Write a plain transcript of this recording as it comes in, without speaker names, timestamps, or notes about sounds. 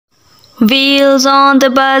Wheels on the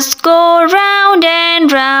bus go round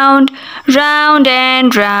and round, round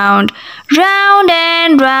and round, round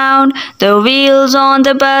and round. The wheels on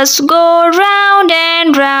the bus go round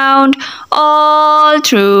and round, all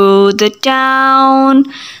through the town.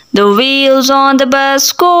 The wheels on the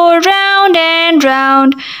bus go round and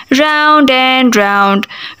round, round and round,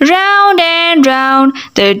 round and round.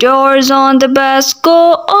 The doors on the bus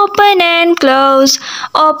go open and close,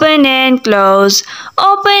 open and close,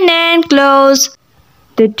 open and close.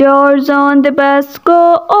 The doors on the bus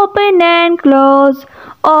go open and close,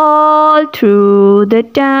 all through the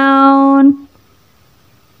town.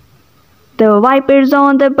 The wipers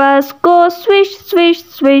on the bus go swish, swish,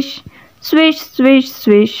 swish, swish, swish,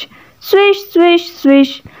 swish, swish, swish,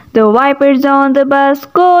 swish. The wipers on the bus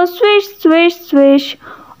go swish, swish, swish,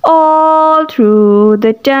 all through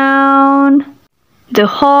the town. The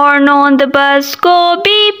horn on the bus go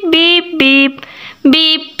beep, beep, beep,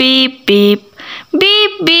 beep, beep, beep,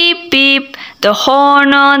 beep, beep, beep. The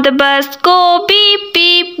horn on the bus go beep,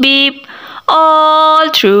 beep, beep, all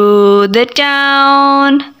through the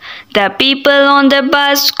town. The people on the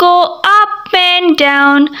bus go up and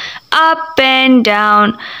down, up and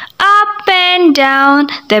down, up and down.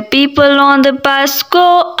 The people on the bus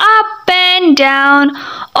go up and down,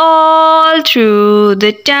 all through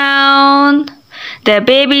the town. The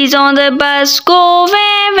babies on the bus go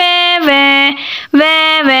wah, wah, wah,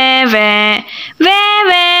 wah, wah, wah, wah,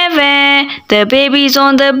 wah, wah. The babies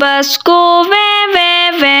on the bus go wah,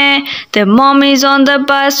 wah, wah. The mommies on the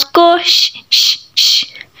bus go shh, shh, shh,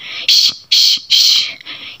 shh, shh, shh,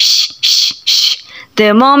 shh, shh, shh.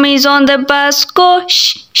 The mommies on the bus go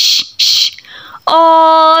shh, shh, shh,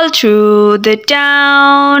 all through the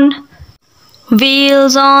town.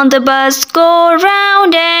 Wheels on the bus go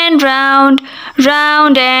round and round,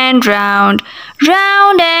 round and round,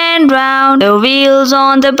 round and round. The wheels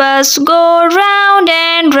on the bus go round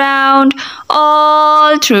and round,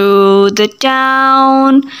 all through the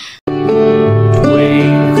town.